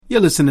You're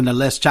listening to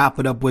Let's Chop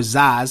It Up with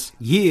Zaz.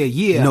 Yeah,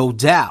 yeah. No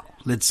doubt.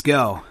 Let's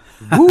go.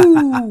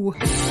 Woo!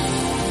 Hey.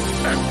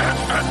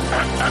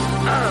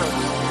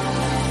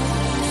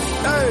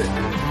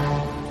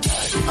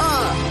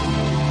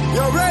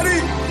 You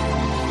ready?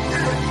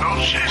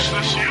 No shit,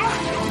 that's you.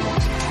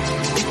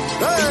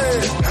 Hey.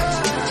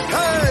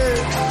 Hey.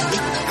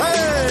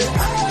 Hey.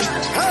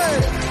 Hey.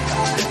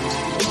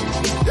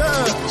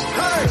 Yeah.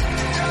 Hey.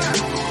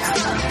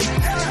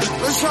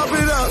 Let's chop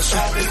it up.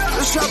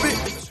 Let's chop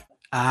it.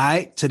 All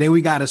right. Today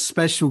we got a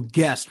special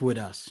guest with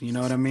us. You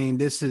know what I mean?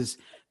 This is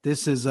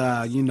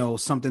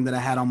something that I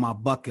had on my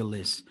bucket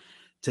list.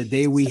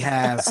 Today we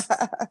have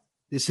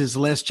this is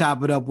Let's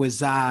Chop It Up with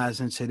Zaz,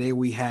 and today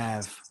we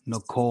have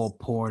Nicole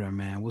Porter,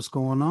 man. What's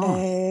going on?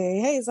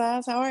 Hey,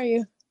 Zaz, how are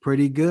you?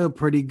 Pretty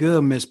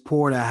good, Miss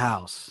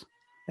Porterhouse.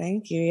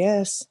 Thank you.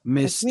 Yes.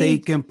 Miss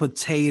Steak and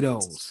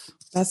Potatoes.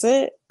 That's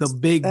it. The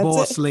big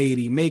boss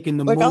lady making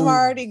the Look, move. I'm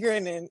already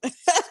grinning.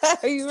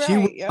 Are you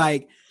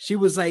right? She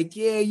was like,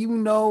 yeah,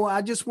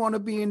 I just want to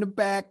be in the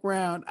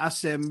background. I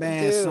said,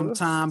 man,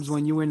 sometimes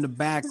when you're in the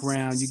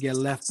background, you get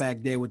left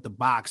back there with the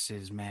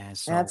boxes, man.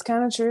 So that's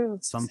kind of true.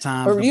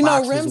 Sometimes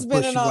Rim's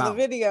been in all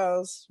the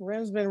videos.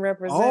 Rim's been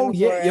representing. Oh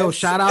yeah, yo,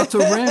 shout out to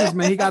Rims,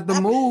 man. He got the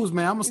moves,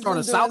 man. I'm gonna start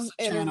a salsa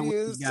channel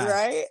with this guy.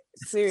 Right?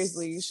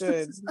 Seriously, you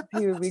should.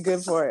 He would be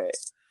good for it.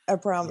 I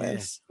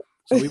promise. Yeah.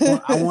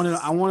 So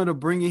I wanted to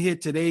bring you here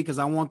today because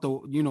I want the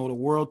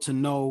world to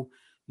know,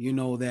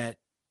 that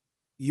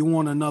you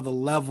on another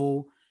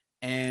level,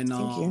 and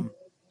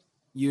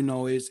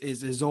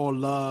it's all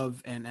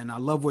love, and I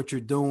love what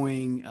you're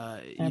doing.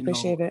 I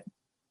appreciate it.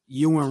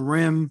 You and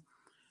Rim,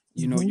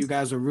 you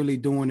guys are really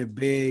doing it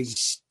big,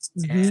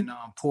 and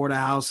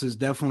Porterhouse is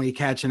definitely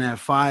catching that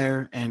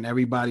fire, and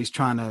everybody's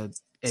trying to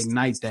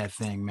ignite that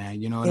thing,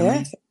 man. You know what I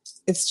mean?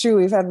 It's true.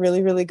 We've had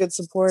really, really good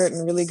support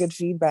and really good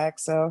feedback.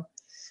 So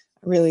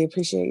I really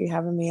appreciate you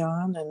having me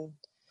on, and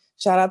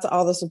shout out to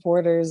all the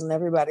supporters and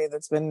everybody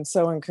that's been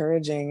so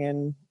encouraging,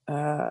 and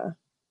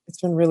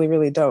it's been really,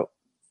 really dope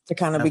to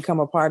kind of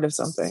become a part of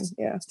something.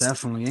 Yeah,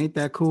 definitely. Ain't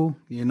that cool?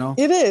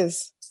 It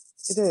is.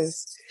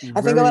 I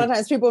think a lot of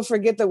times people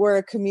forget that we're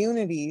a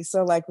community.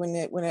 So like when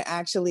it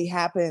actually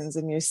happens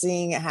and you're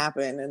seeing it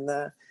happen, and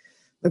the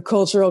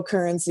cultural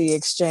currency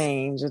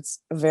exchange, it's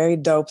a very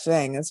dope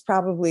thing. It's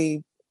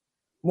probably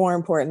more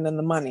important than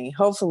the money,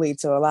 hopefully,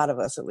 to a lot of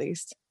us at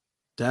least.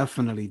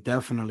 Definitely.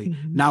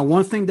 Now,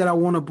 one thing that I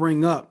want to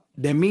bring up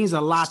that means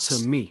a lot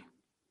to me,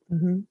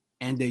 and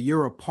that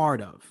you're a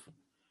part of.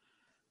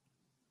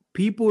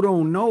 People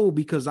don't know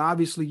because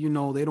obviously,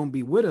 they don't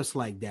be with us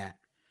like that.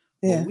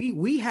 Yeah. But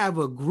we have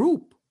a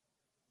group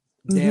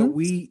that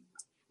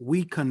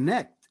we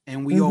connect,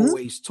 and we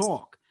always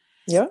talk.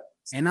 Yeah.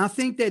 And I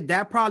think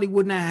that probably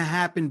wouldn't have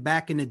happened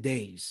back in the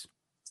days,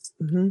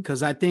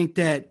 because I think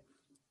that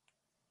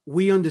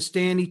we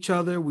understand each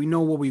other. We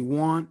know what we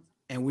want,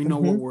 and we know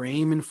what we're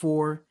aiming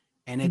for.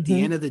 And at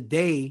the end of the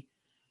day,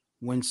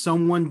 when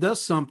someone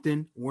does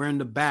something, we're in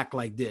the back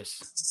like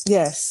this.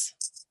 Yes.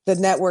 The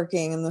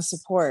networking and the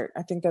support.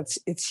 I think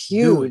it's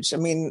huge. I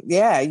mean,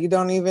 you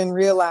don't even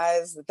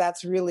realize that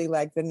that's really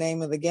like the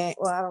name of the game.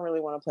 Well, I don't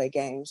really want to play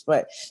games,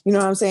 but you know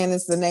what I'm saying?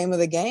 It's the name of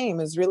the game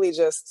is really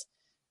just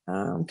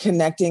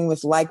connecting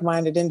with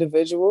like-minded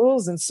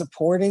individuals and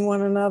supporting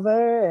one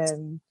another.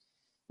 And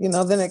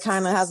then it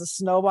kind of has a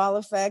snowball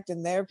effect,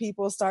 and their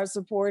people start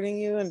supporting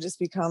you, and just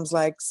becomes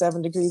like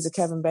 7 degrees of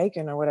Kevin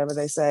Bacon or whatever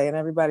they say. And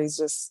everybody's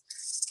just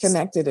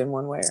connected in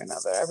one way or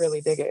another. I really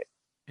dig it.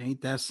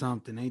 Ain't that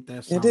something? It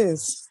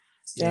is.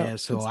 Yeah.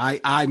 So I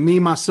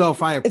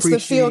appreciate it's the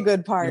feel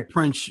good part.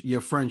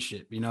 Your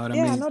friendship. You know what I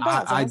mean? No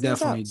doubt. I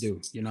definitely do.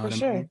 You know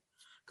what I mean?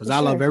 Because I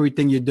love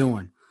everything you're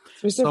doing.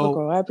 It's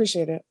reciprocal. I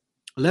appreciate it.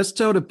 Let's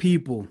tell the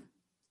people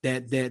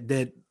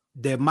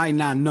that might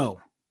not know.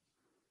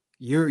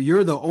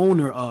 You're the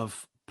owner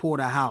of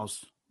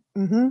Porterhouse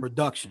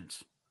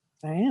Productions.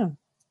 I am.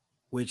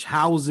 Which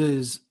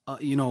houses a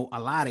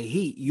lot of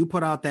heat. You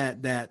put out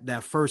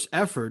that first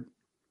effort.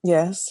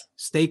 Yes.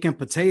 Steak and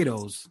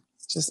Potatoes.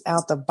 Just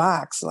out the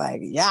box, like,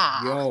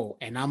 yeah. Yo,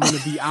 and I'm gonna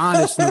be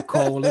honest,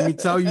 Nicole. Let me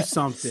tell you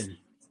something.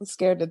 I'm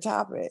scared to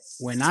top it.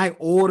 When I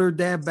ordered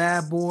that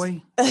bad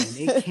boy and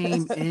it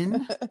came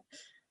in,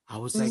 I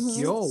was like,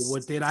 yo,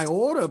 what did I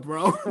order,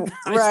 bro?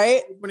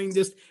 Right. Opening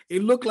this,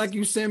 it looked like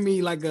you sent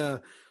me like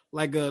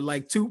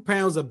 2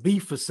 pounds of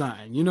beef or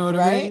something. You know what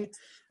I mean?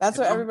 That's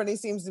what everybody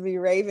seems to be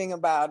raving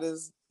about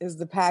is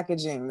the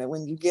packaging, that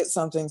when you get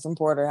something from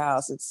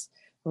Porterhouse, it's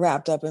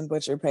wrapped up in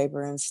butcher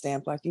paper and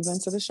stamped like you've been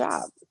to the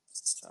shop.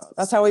 So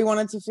that's how we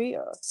want it to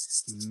feel.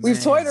 Man. We've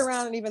toyed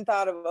around and even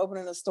thought of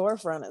opening a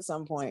storefront at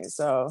some point.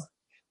 So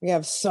we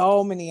have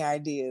so many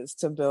ideas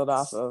to build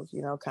off of,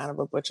 kind of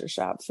a butcher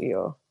shop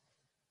feel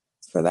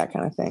for that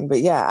kind of thing.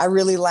 But yeah, I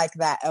really like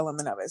that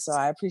element of it. So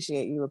I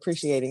appreciate you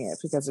appreciating it,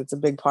 because it's a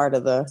big part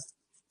of the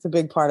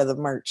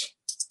merch.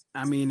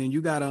 I mean, and you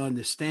got to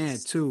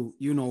understand too,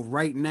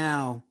 right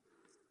now,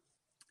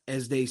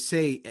 as they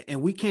say,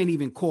 and we can't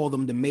even call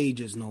them the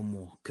majors no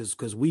more,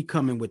 because we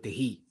come in with the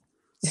heat.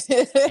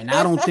 And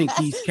I don't think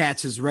these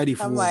cats is ready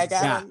for I'm what like, we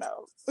I got. don't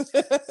know.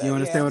 You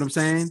understand what I'm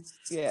saying?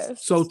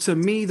 Yes. So to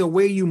me, the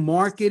way you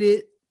market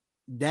it,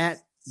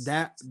 that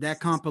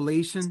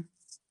compilation,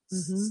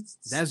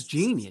 that's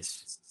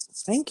genius.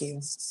 Thank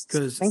you.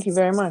 Because thank you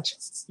very much.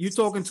 You're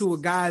talking to a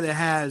guy that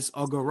has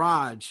a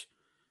garage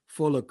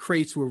full of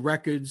crates with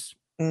records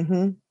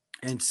and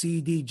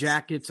CD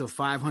jackets of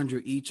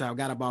 500 each. I've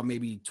got about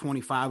maybe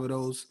 25 of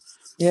those.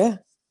 Yeah.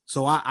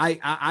 So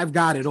I've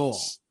got it all.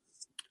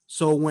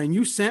 So when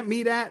you sent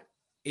me that,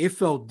 it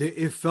felt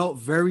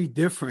very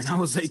different. I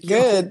was like,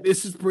 yo,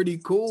 this is pretty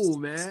cool,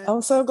 man.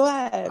 I'm so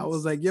glad. I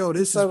was like, yo,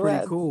 this is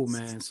pretty cool,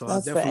 man. So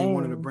that's I definitely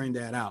wanted to bring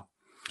that out.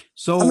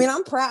 So I mean,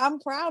 I'm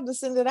proud to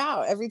send it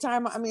out every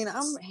time. I mean,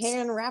 I'm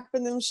hand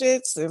wrapping them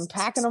shits and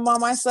packing them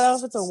on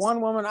myself. It's a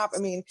one-woman op. I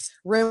mean,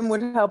 Rim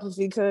would help if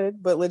he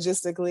could, but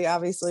logistically,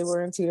 obviously,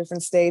 we're in 2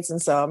 different states.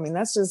 And so, I mean,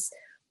 that's just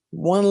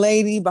one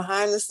lady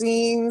behind the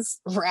scenes,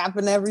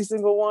 wrapping every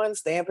single one,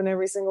 stamping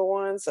every single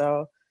one.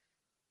 So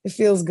it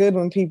feels good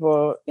when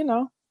people,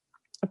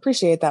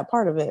 appreciate that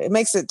part of it. It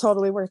makes it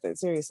totally worth it,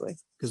 seriously.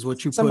 Because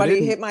what you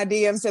somebody hit my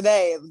DM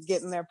today,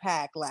 getting their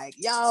pack, like,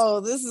 yo,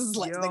 this is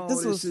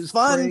this was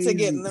fun crazy to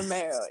get in the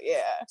mail.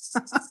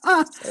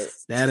 Yeah.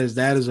 that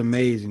is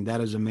amazing.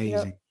 That is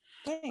amazing.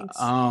 Yep. Thanks.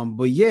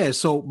 But yeah,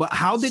 but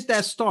how did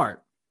that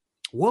start?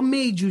 What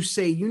made you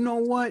say, you know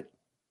what?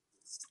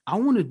 I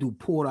want to do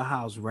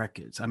Porterhouse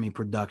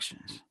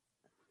Productions.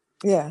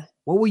 Yeah.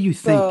 What were you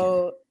thinking?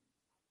 So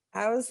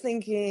I was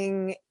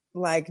thinking,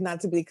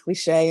 not to be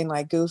cliche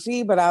and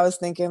goofy, but I was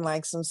thinking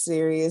some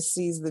serious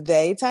seize the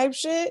day type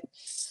shit.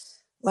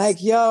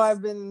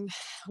 I've been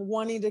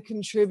wanting to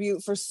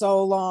contribute for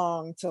so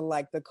long to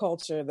the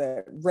culture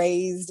that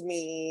raised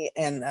me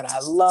and that I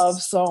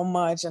love so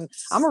much. And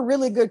I'm a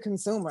really good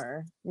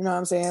consumer, you know what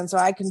I'm saying? So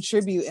I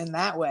contribute in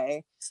that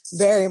way,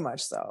 very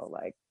much so,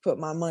 put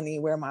my money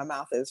where my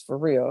mouth is for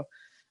real.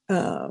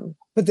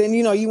 But then,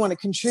 you want to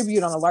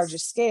contribute on a larger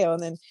scale.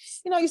 And then,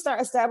 you start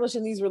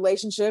establishing these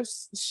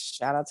relationships.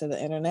 Shout out to the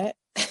internet.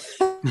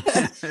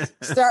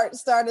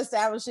 start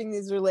establishing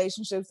these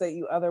relationships that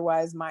you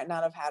otherwise might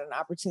not have had an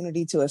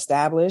opportunity to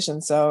establish.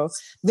 And so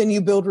then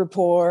you build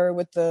rapport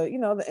with the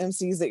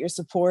MCs that you're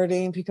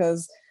supporting,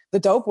 because the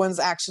dope ones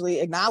actually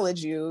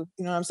acknowledge you,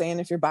 you know what I'm saying?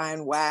 If you're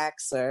buying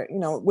wax or,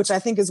 which I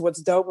think is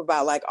what's dope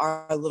about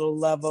our little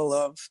level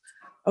of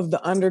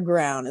the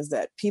underground, is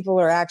that people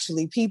are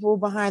actually people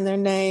behind their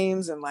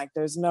names. And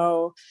there's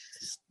no,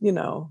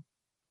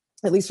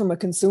 at least from a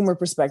consumer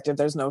perspective,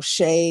 there's no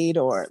shade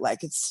or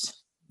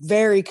it's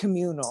very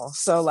communal.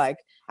 So I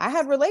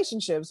had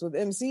relationships with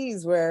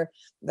MCs where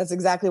that's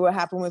exactly what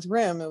happened with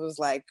Rim. It was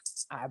I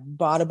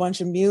bought a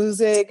bunch of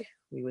music.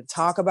 We would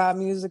talk about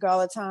music all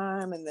the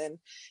time. And then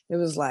it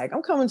was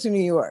I'm coming to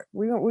New York.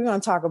 We're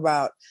going to talk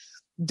about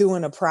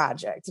doing a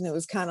project. And it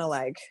was kind of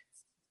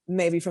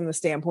maybe from the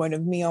standpoint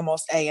of me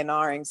almost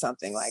A&Ring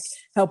something,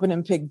 helping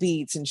him pick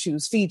beats and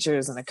choose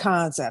features and a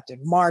concept and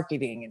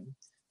marketing and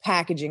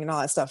packaging and all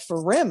that stuff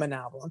for Rim, an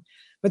album.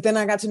 But then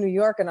I got to New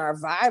York and our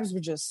vibes were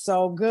just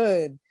so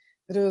good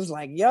that it was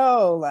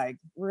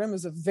Rim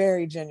is a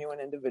very genuine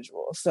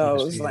individual. So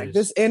yes, it was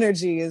this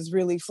energy is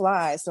really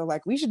fly. So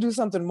we should do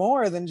something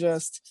more than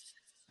just,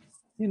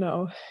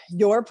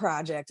 your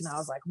project. And I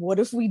was like, what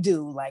if we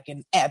do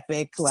an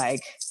epic,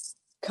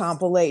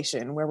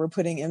 compilation where we're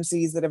putting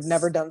MCs that have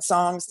never done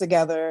songs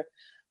together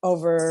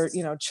over,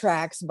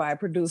 tracks by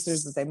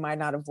producers that they might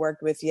not have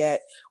worked with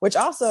yet, which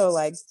also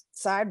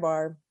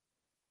sidebar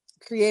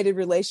created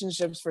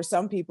relationships for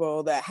some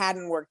people that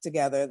hadn't worked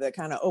together, that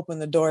kind of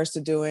opened the doors to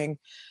doing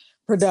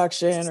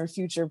production or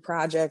future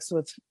projects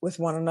with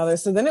one another.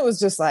 So then it was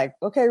just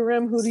okay,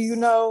 Rim, who do you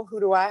know? Who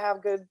do I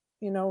have good,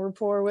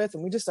 rapport with?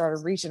 And we just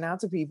started reaching out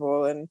to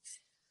people, and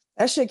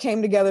that shit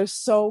came together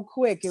so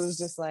quick. It was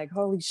just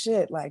holy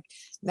shit.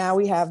 Now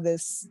we have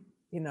this,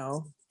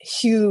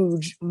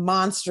 huge,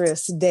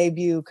 monstrous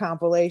debut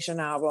compilation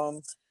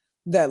album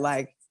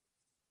that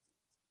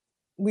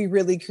we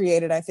really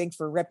created, I think,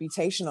 for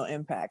reputational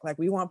impact.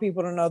 We want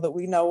people to know that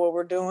we know what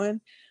we're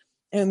doing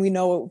and we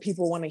know what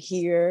people want to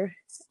hear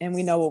and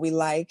we know what we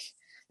like.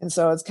 And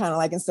so it's kind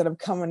of instead of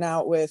coming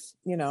out with,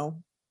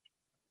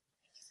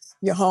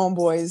 your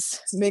homeboys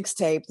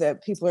mixtape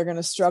that people are going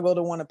to struggle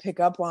to want to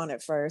pick up on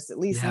at first. At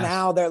least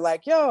now they're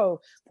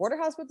yo,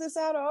 Porterhouse put this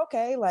out. Oh,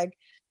 okay.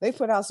 They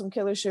put out some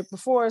killer shit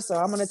before, so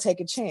I'm going to take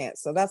a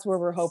chance. So that's where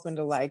we're hoping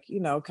to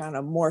kind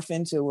of morph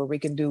into, where we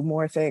can do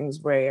more things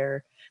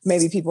where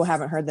maybe people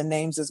haven't heard the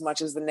names as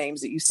much as the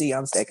names that you see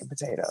on Steak and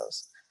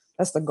Potatoes.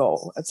 That's the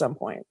goal at some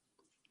point.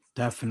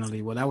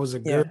 Definitely. Well, that was a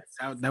good,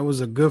 that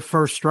was a good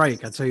first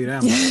strike. I'll tell you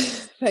that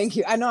much. Thank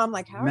you. I know. I'm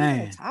how are you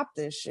going to top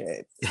this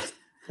shit?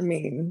 I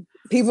mean,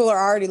 people are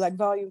already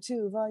volume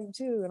two.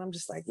 And I'm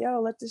just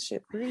yo, let this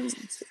shit breathe.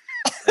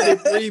 Let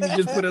it breathe.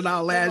 We just put it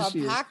out last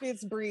year.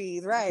 Pockets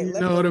breathe, right? You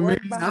know what I mean?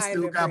 I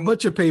still got breathe.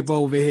 Butcher paper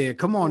over here.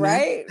 Come on,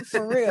 right? Now.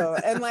 For real.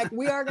 And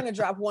we are going to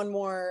drop one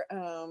more,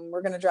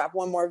 we're going to drop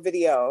one more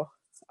video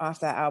off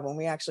that album.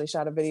 We actually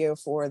shot a video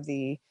for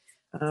the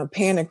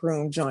Panic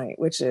Room joint,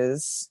 which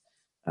is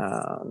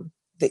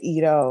the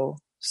Ito,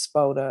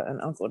 Spoda,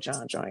 and Uncle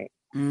John joint.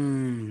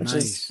 Which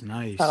is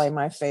Nice. Probably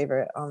my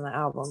favorite on the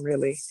album,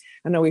 really.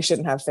 I know we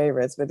shouldn't have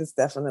favorites, but it's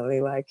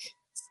definitely like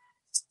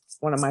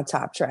one of my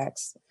top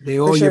tracks. They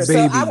all your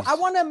babies. So I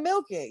want to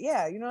milk it.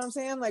 Yeah, you know what I'm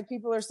saying? Like,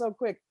 people are so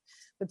quick.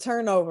 The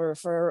turnover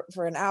for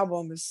an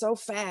album is so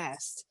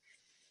fast.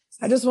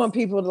 I just want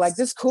people to like,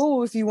 this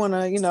cool if you want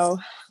to, you know,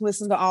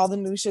 listen to all the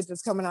new shit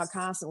that's coming out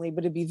constantly,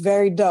 but it'd be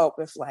very dope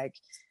if like,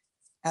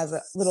 as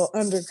a little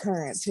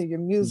undercurrent to your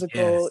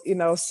musical, you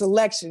know,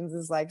 selections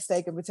is like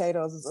steak and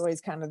potatoes is always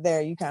kind of there.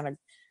 You kind of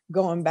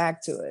going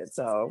back to it.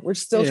 So we're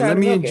still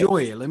trying to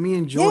enjoy it. Let me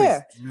enjoy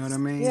it. You know what I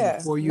mean? Yeah.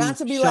 Before you not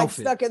to be like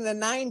stuck in the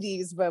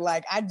 90s, but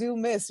like I do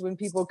miss when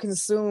people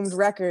consumed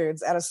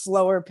records at a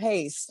slower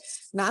pace.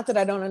 Not that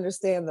I don't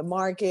understand the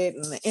market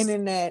and the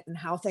internet and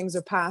how things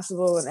are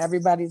possible and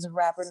everybody's a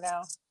rapper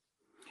now.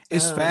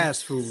 It's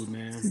fast food,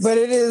 man. But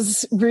it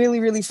is really,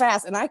 really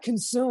fast. And I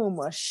consume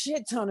a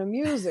shit ton of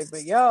music,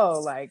 but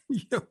like...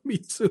 Yo, me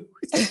too.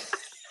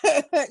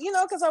 You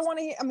know, because I want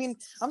to hear, I mean,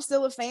 I'm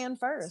still a fan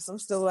first. I'm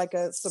still like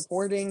a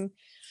supporting,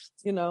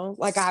 you know,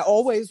 like I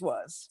always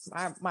was.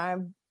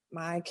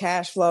 My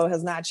cash flow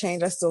has not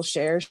changed. I still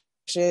share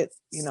shit,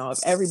 you know, if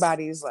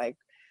everybody's like,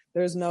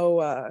 there's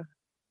no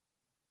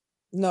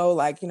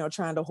like, you know,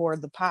 trying to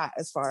hoard the pot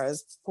as far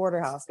as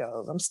Porterhouse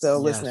goes. I'm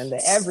still listening to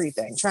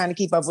everything, trying to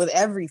keep up with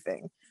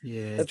everything.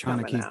 Yeah, trying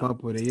to keep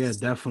up with it. Yeah,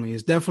 definitely.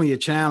 It's definitely a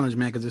challenge,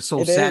 man, because it's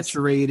so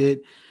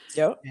saturated.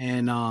 Yep.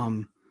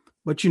 And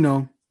but you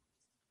know,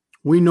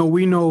 we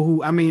know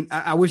who. I mean,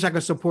 I wish I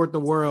could support the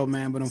world,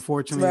 man, but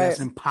unfortunately, that's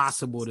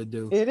impossible to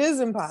do. It is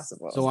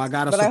impossible. So I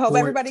gotta. But I hope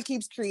everybody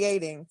keeps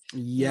creating.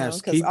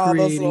 Yes, because all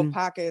those little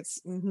pockets.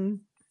 Mm-hmm.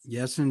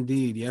 Yes,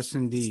 indeed. Yes,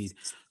 indeed.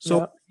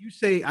 So you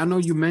say, I know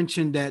you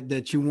mentioned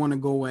that you want to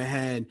go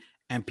ahead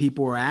and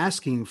people are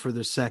asking for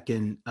the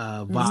second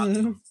volume.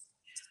 Mm-hmm.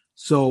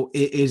 So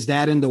is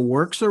that in the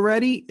works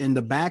already in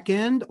the back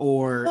end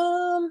or?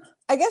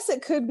 I guess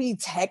it could be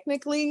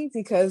technically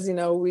because, you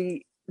know,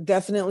 we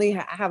definitely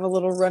have a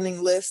little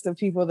running list of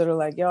people that are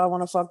like, yo, I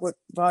want to fuck with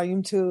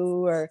volume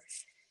 2 or,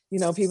 you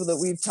know, people that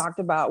we've talked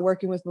about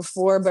working with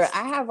before, but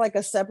I have like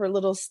a separate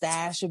little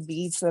stash of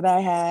beats that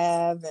I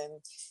have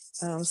and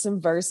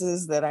some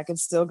verses that I could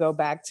still go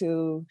back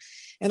to.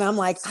 And I'm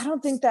like, I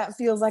don't think that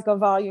feels like a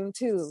volume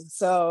 2.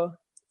 So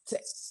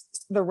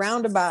the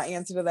roundabout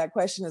answer to that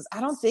question is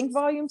I don't think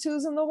volume 2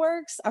 is in the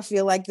works. I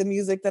feel like the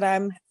music that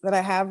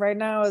I have right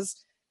now is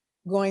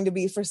going to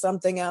be for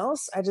something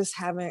else. I just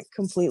haven't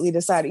completely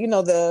decided. You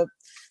know,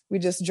 we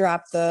just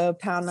dropped the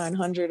Pound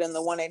 900 and the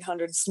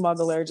 1-800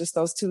 Smuggler, just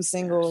those 2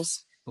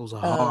 singles. Those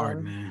are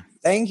hard, man.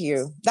 Thank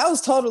you. That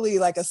was totally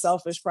like a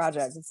selfish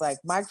project. It's like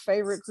my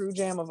favorite crew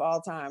jam of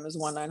all time is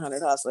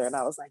 1-900 Hustler. And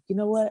I was like, you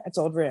know what? I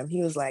told Rim.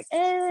 He was like,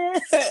 eh.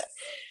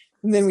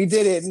 And then we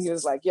did it. And he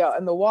was like, yo,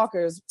 and the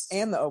Walkers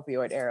and the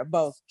Opioid Era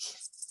both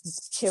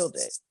killed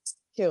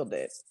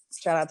it.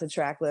 Shout out to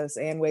Trackless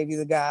and Wavy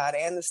the God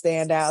and the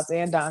Standouts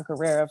and Don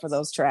Carrera for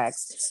those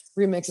tracks,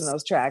 remixing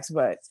those tracks.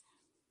 But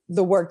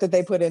the work that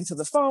they put into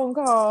the phone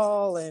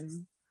call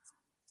and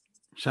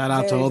shout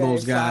out to all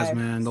those guys,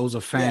 man. Those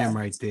are fam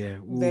right there.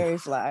 Ooh. Very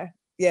fly.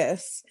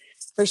 Yes,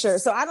 for sure.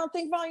 So I don't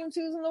think volume 2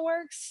 is in the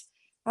works.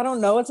 I don't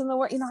know what's in the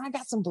works. You know, I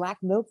got some Black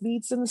Milk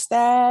beats in the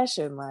stash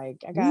and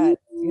like I got,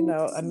 you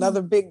know,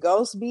 another Big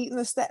Ghost beat in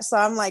the stash. So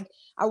I'm like,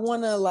 I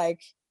want to like,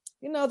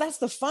 you know, that's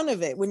the fun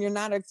of it when you're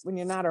not a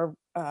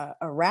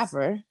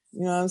rapper,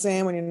 you know what I'm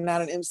saying? When you're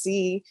not an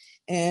MC.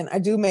 And I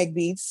do make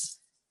beats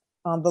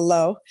on the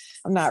low.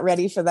 I'm not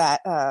ready for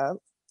that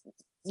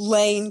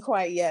lane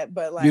quite yet,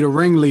 but like you're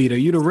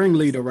the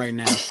ringleader right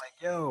now. Like,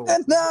 yo,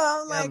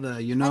 no, I'm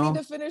like, you know, I need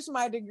to finish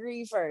my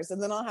degree first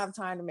and then I'll have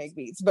time to make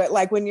beats. But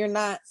like when you're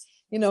not,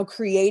 you know,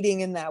 creating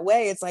in that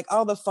way, it's like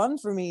all the fun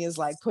for me is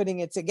like putting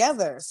it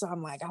together. So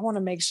I'm like, I want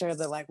to make sure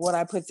that like what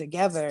I put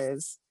together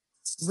is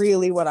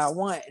really what I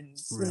want. And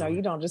you know,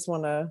 you don't just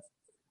want to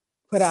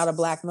put out a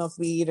Black Milk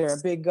beat or a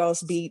Big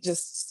Ghost beat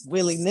just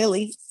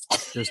willy-nilly.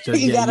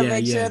 You gotta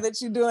make sure that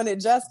you're doing it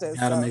justice. You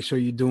gotta make sure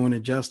you're doing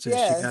it justice.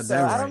 Yeah, you got so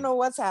that right. I don't know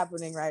what's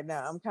happening right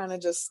now. I'm kind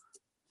of just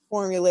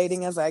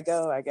formulating as I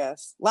go, I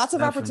guess. Lots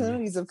of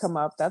opportunities have come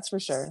up, that's for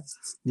sure.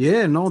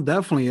 Yeah, no,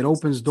 definitely. It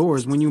opens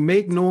doors. When you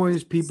make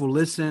noise, people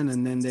listen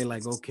and then they're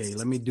like, okay,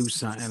 let me do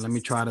something. Let me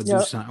try to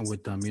do something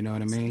with them. You know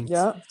what I mean?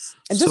 Yeah.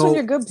 And just when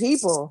you're good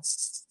people.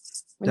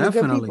 When you're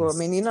good people. I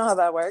mean, you know how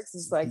that works.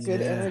 It's like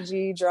good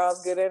energy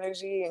draws good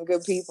energy and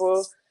good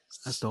people.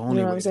 That's the only way.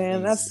 You know what I'm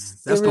saying?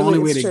 That's the only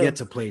way to get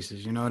to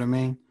places. You know what I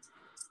mean?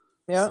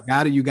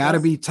 Yeah. You gotta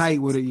be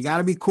tight with it. You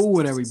gotta be cool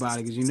with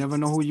everybody because you never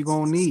know who you're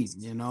gonna need.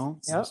 You know,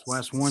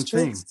 that's one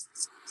thing.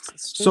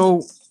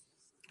 So,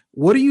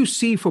 what do you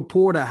see for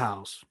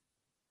Porterhouse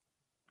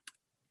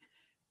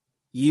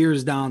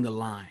years down the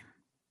line?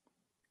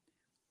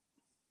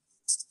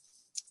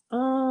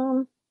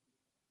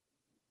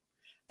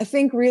 I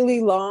think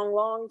really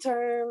long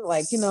term,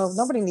 like, you know,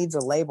 nobody needs a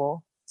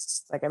label.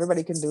 Like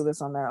everybody can do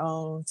this on their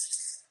own.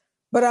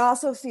 But I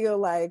also feel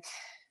like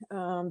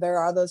there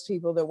are those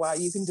people that while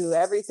you can do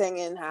everything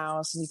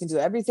in-house and you can do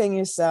everything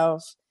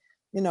yourself,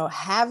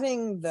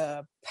 having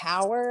the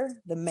power,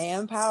 the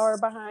manpower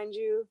behind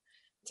you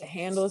to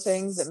handle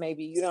things that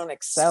maybe you don't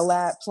excel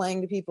at,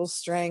 playing to people's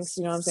strengths,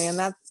 you know what I'm saying?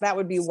 That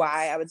would be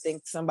why I would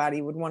think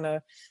somebody would want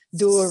to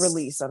do a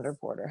release under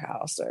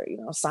Porterhouse, or,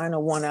 sign a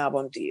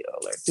 1-album deal,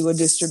 or do a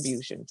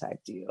distribution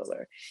type deal,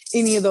 or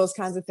any of those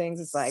kinds of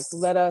things. It's like,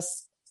 let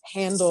us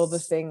handle the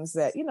things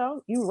that,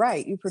 you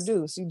write, you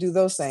produce, you do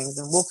those things,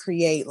 and we'll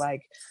create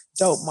like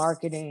dope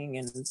marketing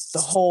and the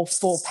whole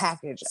full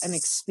package, an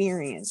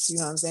experience, you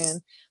know what I'm saying?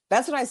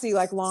 That's what I see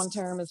like long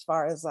term as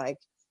far as like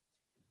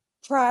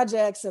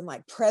projects and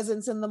like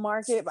presence in the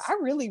market. But I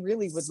really,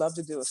 really would love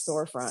to do a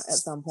storefront at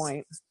some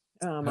point.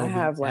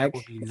 That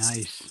would be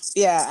nice.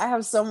 Yeah, I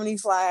have so many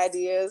fly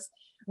ideas.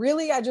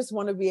 Really, I just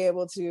want to be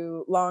able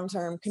to long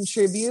term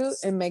contribute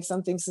and make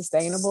something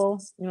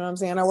sustainable. You know what I'm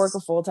saying? I work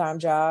a full-time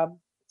job.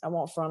 I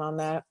won't front on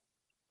that.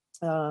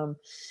 And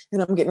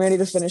I'm getting ready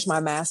to finish my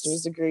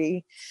master's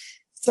degree.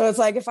 So it's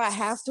like, if I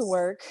have to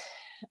work,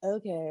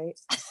 okay,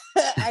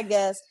 I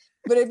guess.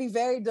 But it'd be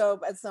very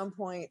dope at some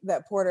point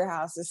that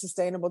Porterhouse is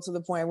sustainable to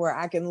the point where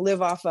I can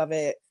live off of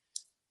it,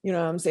 you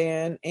know what I'm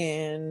saying,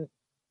 and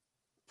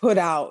put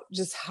out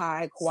just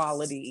high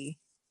quality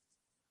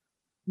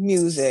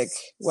music,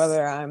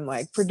 whether I'm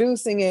like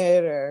producing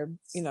it or,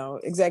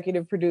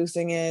 executive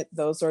producing it,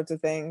 those sorts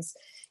of things.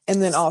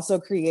 And then also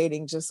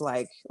creating just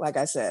like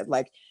I said,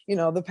 like,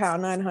 the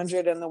Pound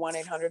 900 and the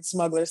 1-800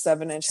 Smuggler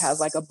 7-inch has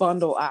like a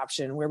bundle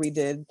option where we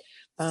did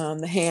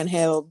the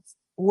handheld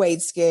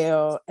weight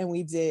scale, and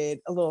we did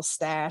a little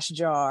stash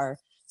jar,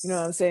 you know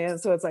what I'm saying?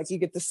 So it's like, you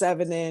get the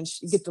 7-inch,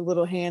 you get the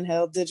little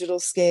handheld digital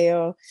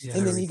scale,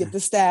 and then you get the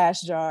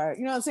stash jar,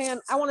 you know what I'm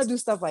saying? I want to do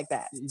stuff like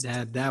that.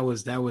 That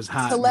was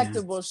hot.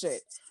 Collectible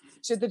shit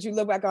that you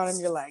look back on and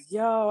you're like,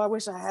 yo, I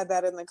wish I had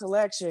that in the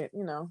collection,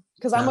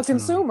 because I'm a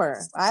consumer.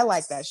 I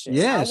like that shit.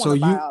 Yeah, so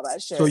buy all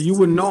that shit. So you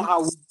would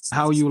know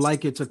how you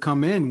like it to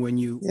come in when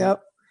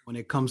when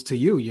it comes to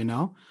you,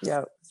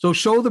 Yep. So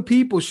show the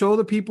people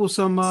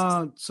some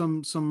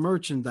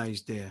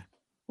merchandise there.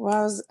 Well,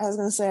 I was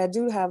gonna say, I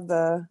do have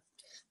the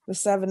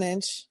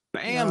 7-inch.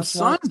 Bam,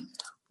 son.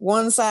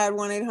 One side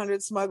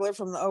 1-800 Smuggler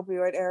from the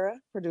opioid era,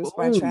 produced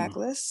by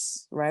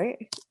Trackless, right?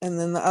 And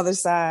then the other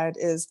side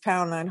is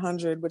Pound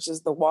 900, which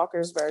is the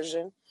Walker's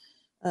version,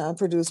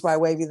 produced by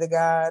Wavy the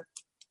God,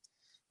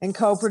 and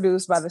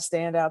co-produced by the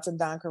Standouts and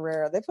Don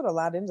Carrera. They put a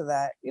lot into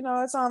that.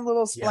 It's on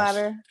little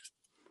splatter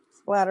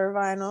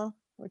vinyl,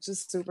 which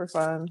is super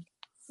fun.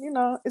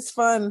 It's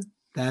fun.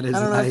 That is I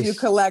don't know nice. if you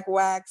collect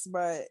wax,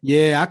 but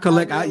yeah, I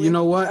collect. really, you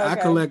know what? okay. I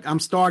collect. I'm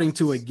starting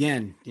to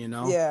again.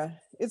 Yeah,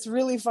 it's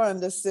really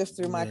fun to sift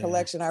through my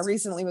collection. I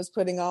recently was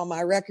putting all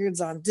my records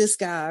on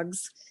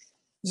Discogs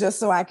just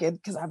so I could,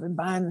 because I've been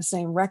buying the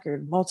same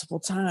record multiple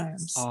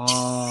times.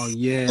 Oh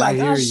yeah, like,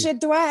 oh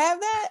shit, do I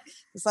have that?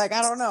 It's like,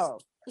 I don't know.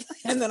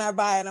 And then I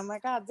buy it. I'm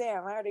like, oh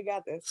damn, I already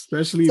got this.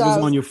 Especially if it's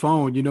on your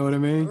phone, you know what I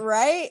mean?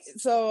 Right.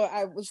 So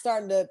I was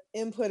starting to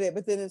input it,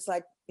 but then it's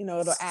like,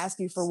 it'll ask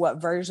you for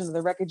what version of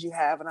the record you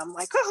have. And I'm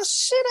like, oh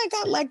shit, I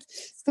got like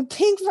the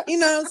pink, you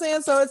know what I'm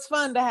saying? So it's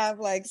fun to have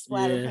like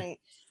splatter paint.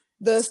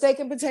 The Steak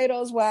and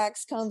Potatoes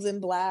wax comes in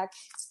black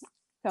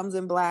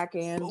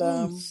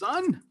and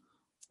son.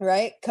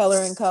 Right?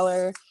 Color and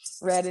color,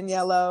 red and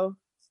yellow.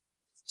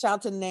 Shout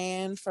out to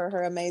Nan for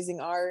her amazing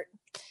art.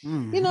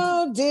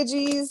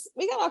 Digis.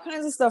 We got all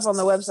kinds of stuff on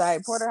the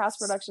website,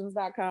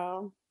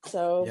 porterhouseproductions.com.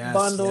 So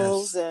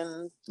bundles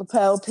and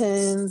lapel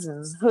pins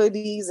and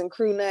hoodies and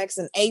crew necks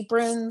and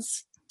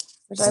aprons.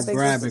 Go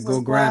grab it.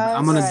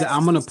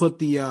 I'm gonna put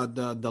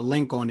the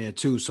link on there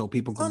too, so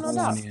people can go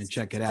on there and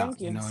check it out.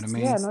 You know what I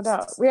mean? Yeah, no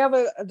doubt. We have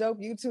a dope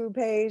YouTube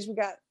page. We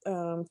got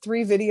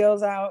 3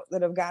 videos out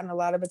that have gotten a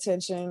lot of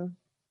attention.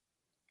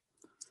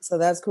 So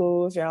that's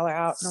cool. If y'all are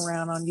out and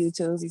around on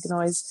YouTube, you can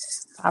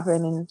always pop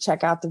in and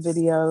check out the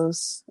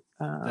videos.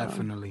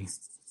 Definitely.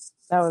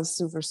 That was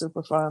super,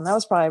 super fun. That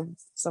was probably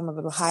some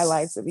of the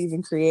highlights of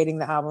even creating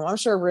the album. I'm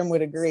sure Rim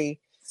would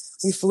agree.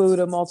 We flew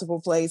to multiple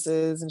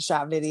places and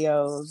shot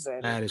videos.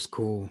 And that is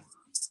cool.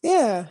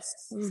 Yeah,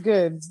 it was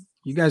good.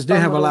 You guys did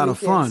have a lot of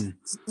fun.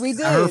 We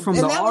did. I heard from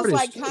and the that artists,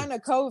 was like kind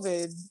of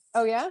COVID.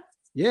 Oh, yeah?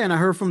 Yeah, and I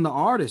heard from the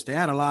artists. They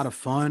had a lot of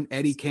fun.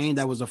 Eddie Kane,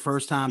 that was the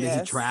first time that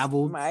he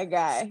traveled. My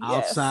guy.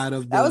 Outside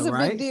of that was a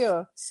big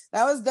deal.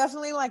 That was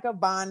definitely like a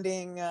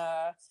bonding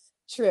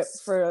trip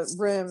for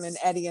Rim and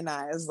Eddie and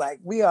I. It was like,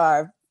 we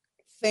are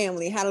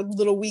family. Had a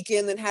little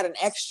weekend, then had an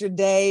extra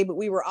day, but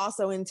we were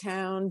also in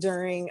town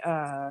during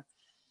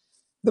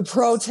the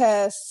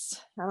protests.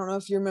 I don't know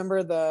if you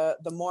remember the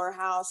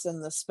Morehouse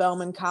and the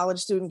Spelman College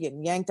student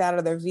getting yanked out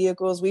of their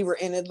vehicles. We were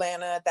in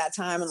Atlanta at that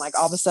time, and like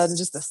all of a sudden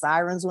just the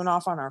sirens went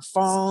off on our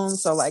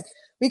phones. So like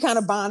we kind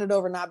of bonded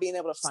over not being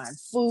able to find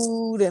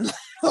food, and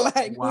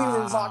like we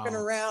were walking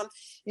around,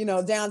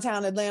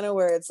 downtown Atlanta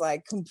where it's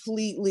like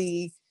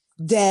completely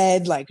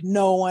dead, like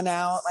no one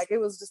out. Like it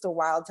was just a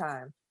wild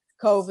time.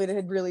 COVID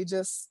had really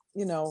just,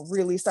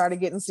 really started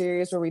getting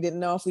serious, where we didn't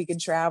know if we could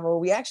travel.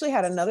 We actually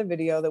had another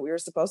video that we were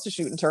supposed to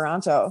shoot in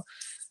Toronto,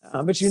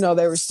 but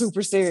they were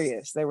super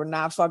serious. They were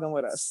not fucking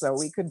with us, so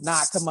we could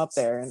not come up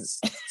there and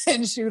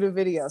and shoot a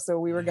video. So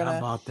we were gonna, how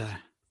about that?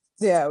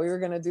 Yeah, we were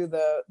gonna do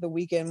the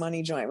Weekend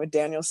Money joint with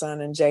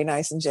Daniel-san and Jay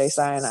Nice and Jay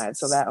Cyanide.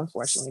 So that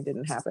unfortunately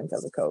didn't happen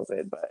because of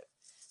COVID, but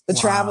the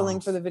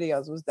traveling for the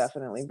videos was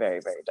definitely very,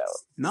 very dope.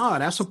 No,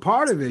 that's a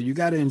part of it. You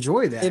got to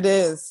enjoy that. It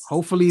is.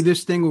 Hopefully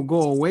this thing will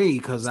go away,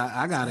 because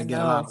I got to get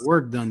a lot of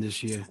work done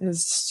this year.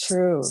 It's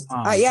true.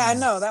 I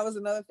know. That was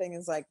another thing,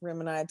 is like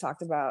Rim and I had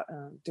talked about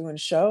doing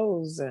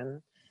shows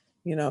and,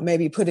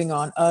 maybe putting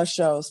on a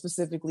show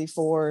specifically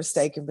for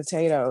Steak and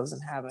Potatoes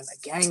and having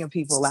a gang of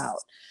people out.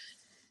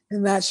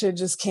 And that shit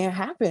just can't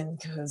happen,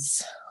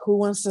 because who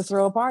wants to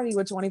throw a party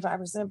with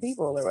 25%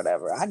 people or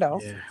whatever? I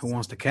don't. Yeah, who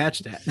wants to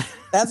catch that?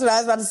 That's what I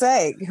was about to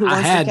say.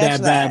 I had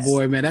that bad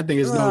boy, man. That thing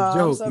is no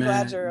joke, I'm so man.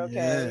 glad you're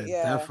okay.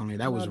 Yeah, definitely.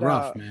 That was no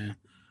rough, doubt. man.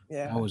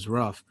 Yeah, that was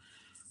rough.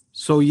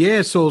 So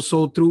yeah, so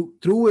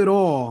through it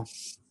all,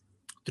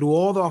 through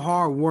all the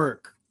hard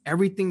work,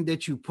 everything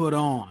that you put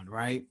on,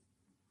 right?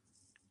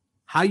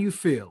 How you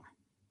feel?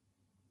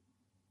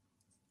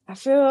 I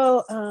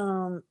feel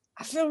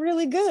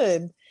really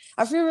good.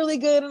 I feel really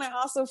good. And I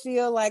also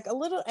feel like a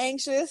little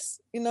anxious,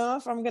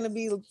 if I'm going to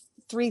be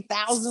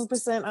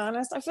 3,000%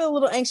 honest. I feel a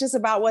little anxious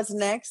about what's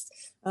next.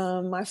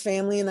 My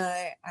family and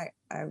I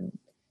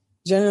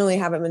generally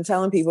haven't been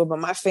telling people, but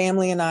my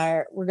family and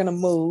we're going to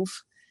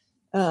move.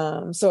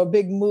 So a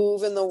big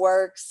move in the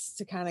works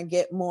to kind of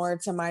get more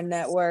to my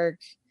network.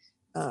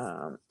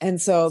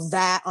 And so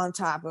that on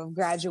top of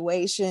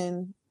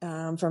graduation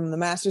from the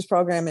master's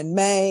program in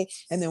May,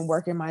 and then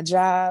working my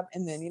job,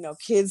 and then,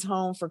 kids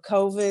home for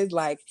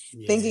COVID,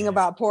 thinking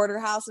about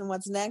Porterhouse and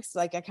what's next,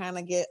 I kind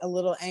of get a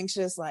little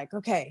anxious,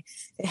 okay,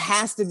 it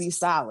has to be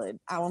solid.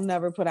 I will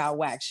never put out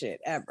whack shit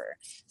ever.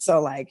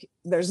 So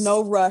there's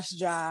no rush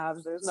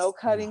jobs, there's no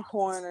cutting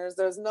corners,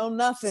 there's no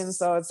nothing.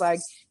 So it's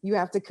you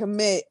have to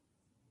commit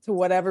to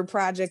whatever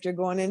project you're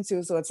going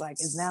into. So it's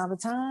is now the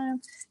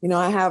time?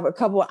 I have a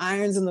couple of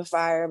irons in the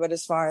fire, but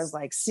as far as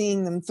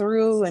seeing them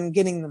through and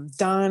getting them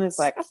done, it's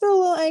I feel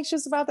a little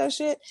anxious about that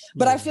shit,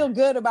 but I feel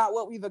good about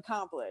what we've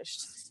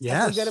accomplished.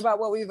 Yes. I feel good about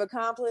what we've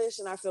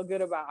accomplished, and I feel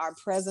good about our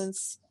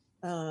presence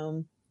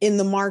in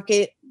the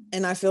market.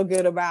 And I feel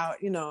good about,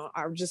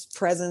 our just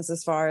presence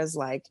as far as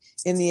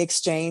in the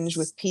exchange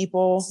with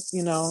people.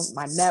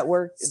 My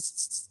network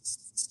is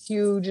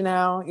huge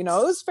now. It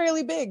was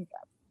fairly big.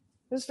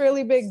 It was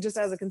fairly big just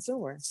as a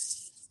consumer,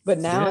 but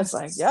now it's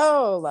okay,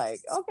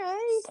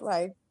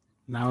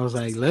 now it's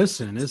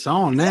listen, it's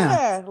on now.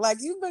 Yeah,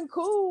 you've been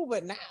cool,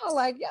 but now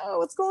yo,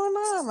 what's going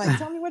on?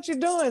 Tell me what you're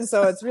doing.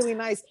 So it's really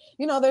nice.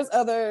 There's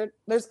other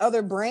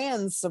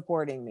brands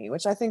supporting me,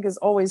 which I think is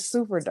always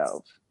super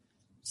dope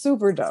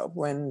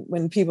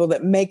when people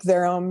that make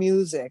their own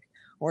music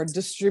or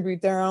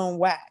distribute their own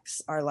wax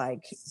are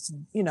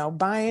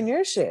buying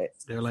your shit.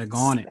 They're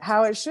on it.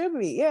 How it should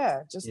be.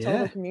 Yeah. Just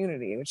total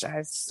community, which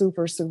I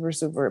super, super,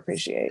 super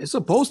appreciate. It's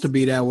supposed to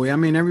be that way. I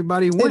mean,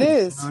 everybody wins. It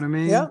is. You know what I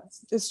mean? Yep.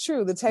 It's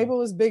true. The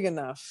table is big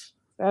enough.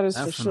 That is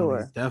for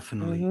sure.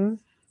 Definitely. Mm-hmm.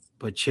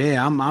 But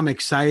yeah, I'm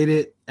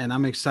excited, and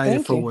I'm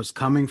excited for what's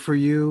coming for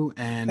you.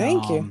 And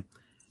thank you.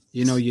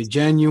 You're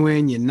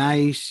genuine, you're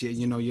nice,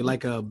 you're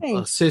like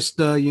a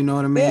sister, you know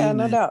what I mean? Yeah,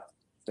 no doubt.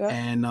 Yeah.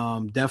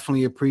 And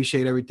definitely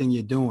appreciate everything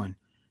you're doing.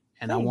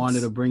 And Thanks. I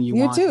wanted to bring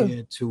you on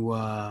here to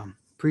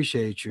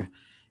appreciate you.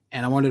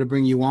 And I wanted to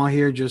bring you on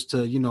here just to,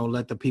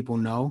 let the people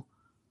know,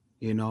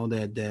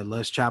 that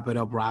Let's Chop It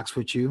Up rocks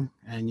with you.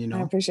 And,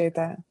 I appreciate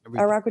that.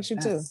 I rock with you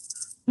too.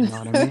 You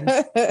know what I mean?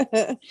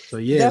 So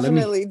yeah,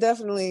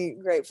 definitely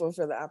grateful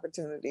for the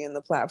opportunity and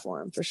the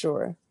platform, for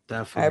sure.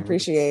 Definitely. I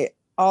appreciate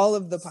all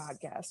of the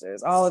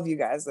podcasters, all of you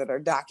guys that are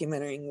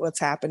documenting what's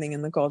happening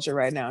in the culture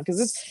right now.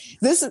 Because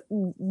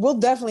we'll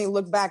definitely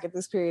look back at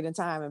this period of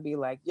time and be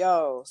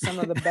yo, some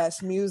of the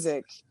best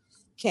music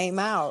came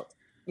out,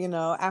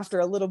 after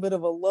a little bit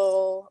of a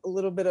lull, a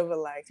little bit of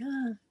a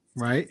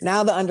right.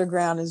 Now the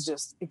underground is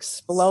just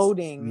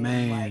exploding.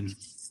 Man,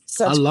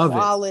 such I love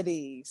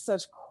quality,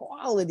 such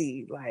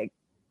quality.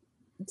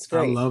 It's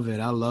great. I love it.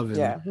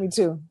 Yeah, me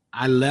too.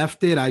 I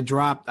left it. I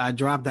dropped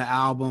the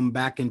album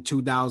back in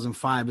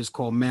 2005. It's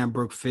called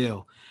Manbrook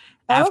Phil.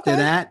 After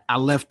that, I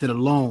left it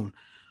alone.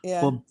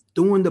 Yeah. But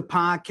doing the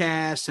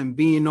podcast and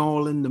being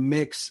all in the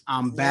mix,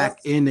 I'm back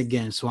in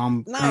again. So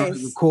I'm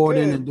currently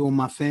recording and doing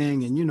my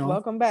thing. And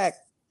welcome back.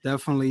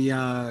 Definitely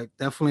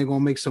gonna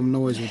make some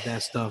noise with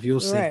that stuff. You'll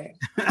see. Right.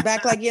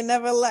 Back like you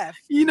never left.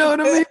 You know what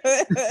I mean?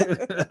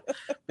 But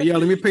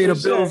let me pay the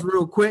bills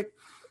real quick.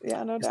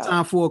 Yeah, no doubt. It's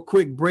time for a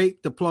quick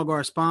break to plug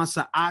our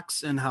sponsor,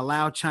 Ox and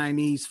Halal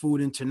Chinese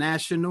Food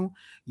International,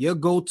 your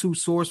go-to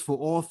source for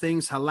all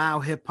things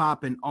halal,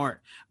 hip-hop, and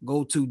art.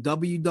 Go to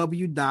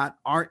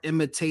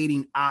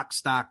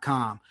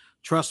www.artimitatingox.com.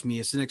 Trust me,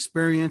 it's an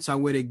experience. I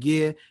wear the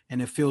gear, and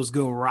it feels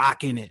good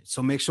rocking it.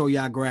 So make sure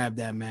y'all grab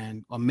that,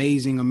 man.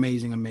 Amazing,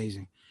 amazing,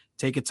 amazing.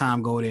 Take your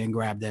time, go there and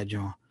grab that,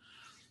 John.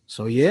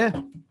 So yeah,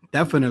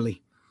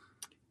 definitely.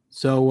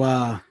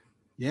 So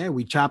yeah,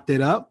 we chopped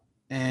it up,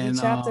 and we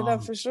chopped it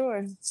up for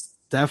sure.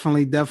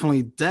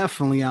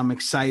 Definitely. I'm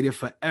excited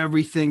for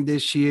everything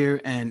this year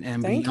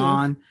and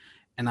beyond.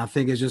 And I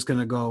think it's just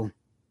gonna go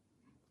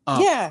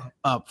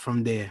up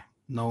from there.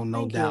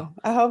 No doubt.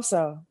 I hope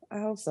so.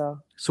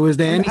 So is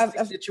there anything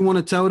that you want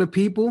to tell the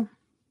people?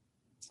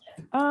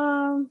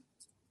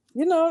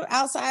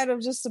 Outside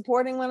of just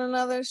supporting one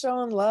another,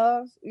 showing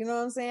love, you know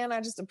what I'm saying?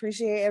 I just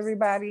appreciate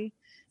everybody.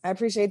 I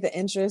appreciate the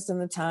interest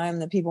and the time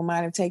that people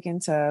might have taken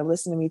to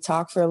listen to me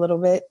talk for a little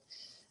bit.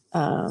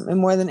 And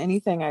more than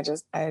anything,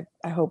 I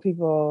hope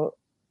people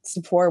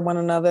support one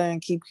another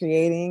and keep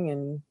creating,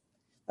 and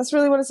that's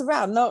really what it's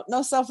about.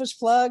 No selfish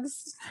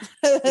plugs.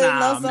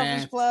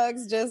 Selfish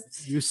plugs.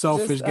 Just you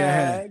selfish. Go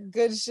ahead.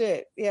 Good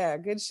shit. Yeah,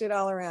 good shit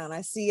all around.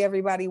 I see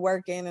everybody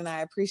working, and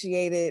I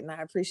appreciate it, and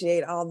I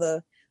appreciate all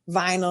the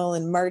vinyl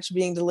and merch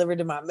being delivered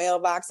to my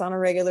mailbox on a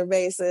regular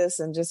basis,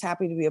 and just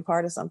happy to be a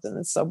part of something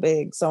that's so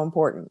big, so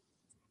important.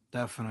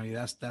 Definitely.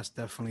 That's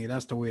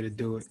the way to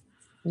do it.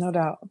 No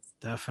doubt.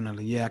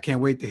 Definitely. Yeah, I can't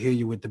wait to hear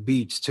you with the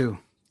beats too.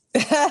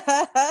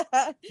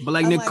 But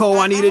like Nicole,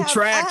 I need a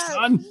track,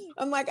 son.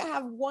 I'm like, I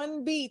have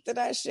one beat that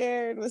I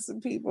shared with some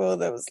people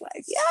that was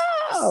like,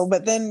 yo.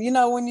 But then,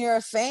 when you're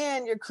a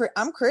fan,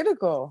 I'm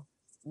critical.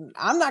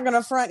 I'm not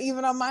gonna front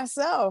even on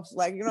myself.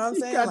 Like, you know what I'm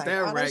saying? Like,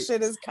 that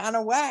shit is kind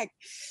of whack.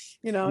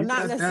 Not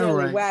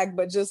necessarily whack,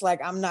 but just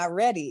like I'm not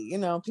ready. A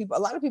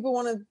lot of people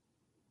want to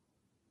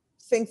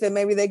think that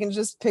maybe they can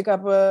just pick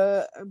up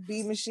a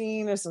beat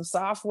machine or some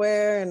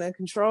software and a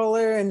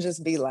controller and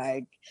just be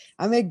like,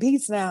 I make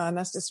beats now. And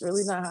that's just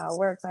really not how it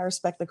works. I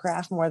respect the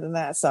craft more than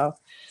that. So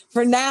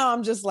for now,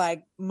 I'm just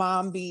like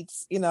mom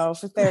beats,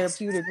 for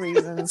therapeutic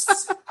reasons.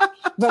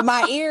 But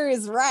my ear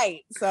is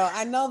right. So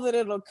I know that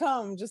it'll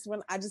come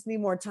I just need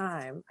more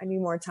time. I need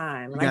more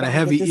time. You got a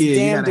heavy ear.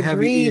 Damn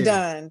degree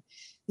done.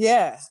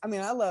 Yeah. I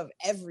mean, I love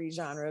every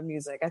genre of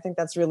music. I think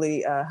that's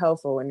really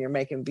helpful when you're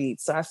making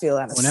beats. So I feel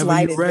at a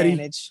slight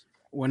advantage.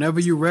 Whenever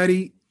you're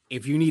ready,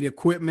 if you need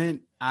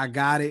equipment, I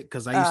got it,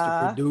 because I used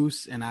to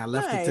produce and I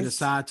left it to the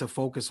side to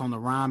focus on the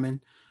rhyming.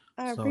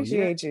 I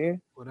appreciate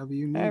you. Whatever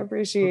you need. I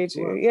appreciate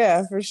you.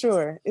 Yeah, for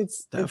sure.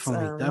 It's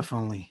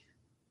definitely.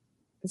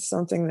 It's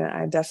something that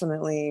I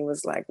definitely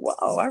was like,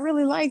 whoa, I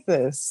really like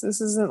this. This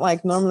isn't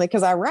like normally,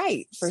 because I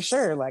write for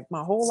sure. Like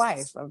my whole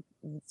life I've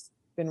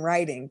been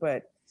writing,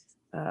 but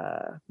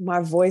my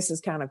voice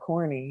is kind of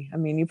corny. I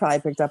mean, you probably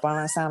picked up on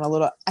I sound a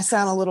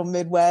little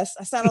Midwest.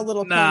 I sound a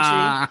little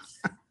country.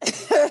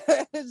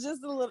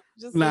 just a little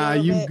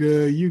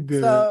you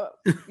good. So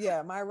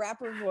yeah, my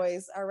rapper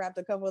voice, I rapped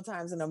a couple of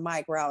times in a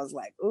mic where I was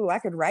like, ooh, I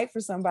could write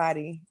for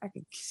somebody. I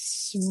could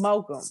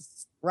smoke them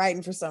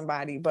writing for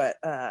somebody, but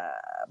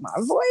my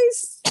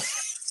voice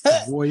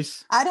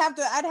I'd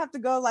have to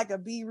go like a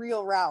Be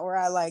Real route where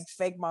I like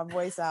fake my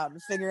voice out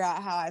and figure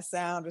out how I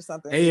sound or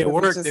something. Hey, it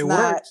works. It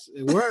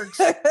works.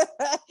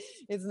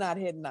 It's not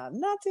hitting on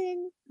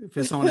nothing. If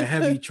it's on a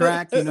heavy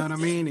track, you know what I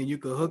mean, and you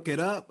could hook it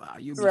up,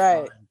 you'll be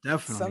right. Fine.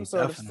 Definitely. Some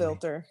sort of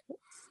filter.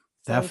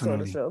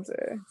 Definitely.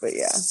 But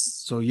yeah.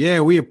 So yeah,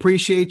 we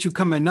appreciate you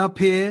coming up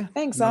here.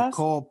 Thanks,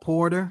 Nicole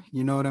Porter.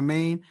 You know what I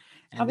mean?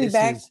 And I'll be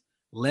back.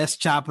 Let's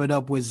Chop It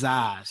Up with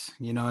Zaz.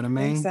 You know what I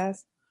mean? Thanks,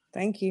 Zaz.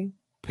 Thank you.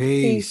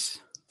 Peace.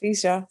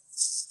 Peace, y'all.